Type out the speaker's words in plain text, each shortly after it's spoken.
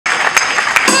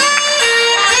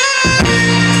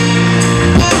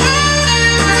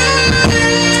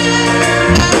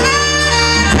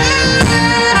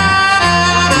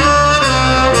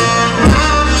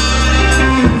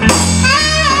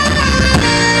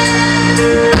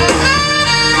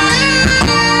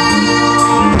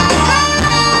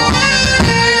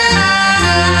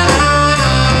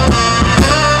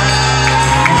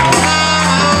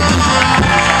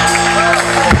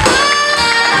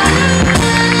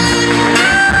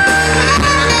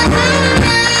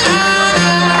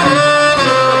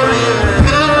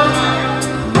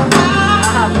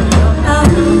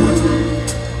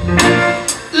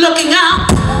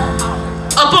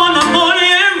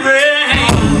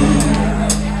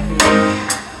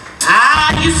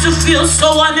Feel so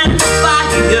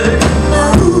uninspired,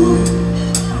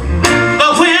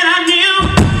 but when I knew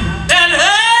that I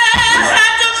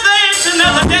had to face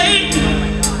another day,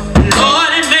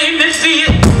 Lord, it made me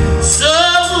feel so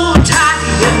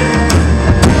tired.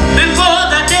 Before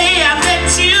the day I met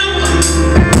you,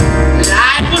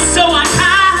 life was so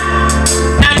unkind.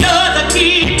 Now you're the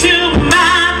key to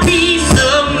my peace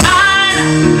of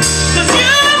mind, 'cause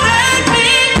you make me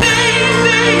feel,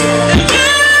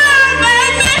 you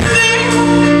make me feel,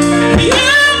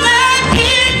 you make me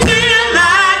feel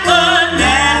like a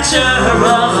natural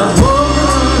woman.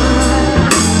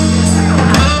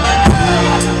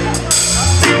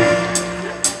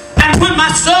 And when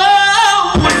my soul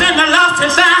was in the lost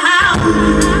and found,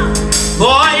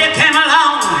 boy, you came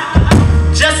along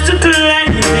just to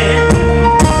claim it.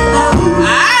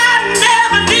 I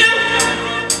never knew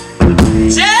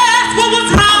just what was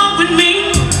wrong with me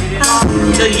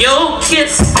till your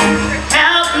kiss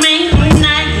helped me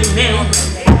name it.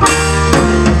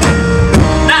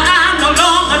 Now I'm no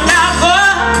longer doubtful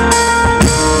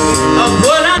of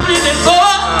what I'm living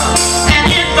for, and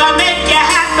if I make you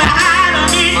happy, I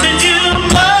don't need to do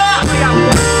more.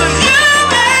 'Cause you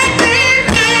make me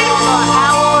feel,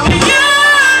 you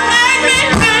make me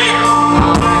feel,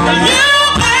 you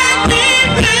make me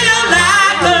feel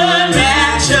like a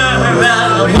natural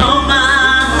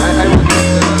woman.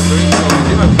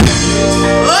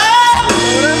 Oh,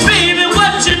 baby,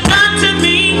 what you done to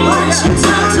me?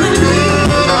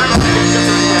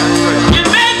 You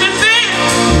make me feel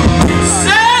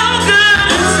so good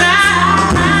inside.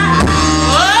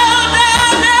 Oh,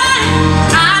 darling,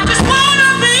 I just wanna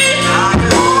be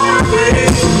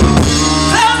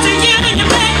close to you. You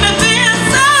make me feel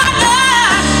so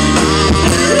alive.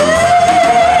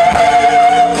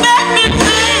 Make me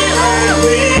feel,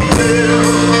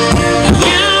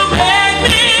 you make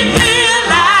me feel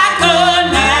like a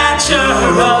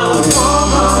natural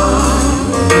woman.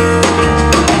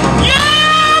 You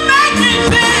make me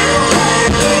feel,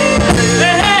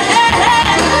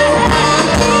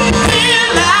 feel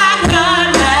like a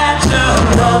natural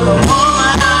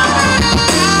woman.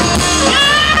 You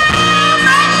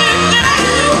make me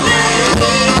feel,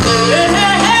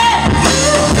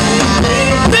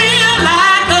 feel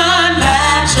like a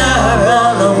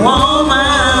natural woman.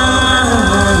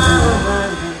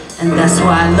 And that's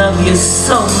why I love you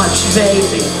so much,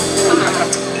 baby.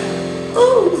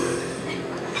 Ooh.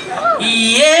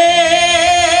 Yeah,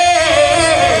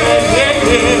 yeah,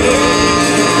 yeah.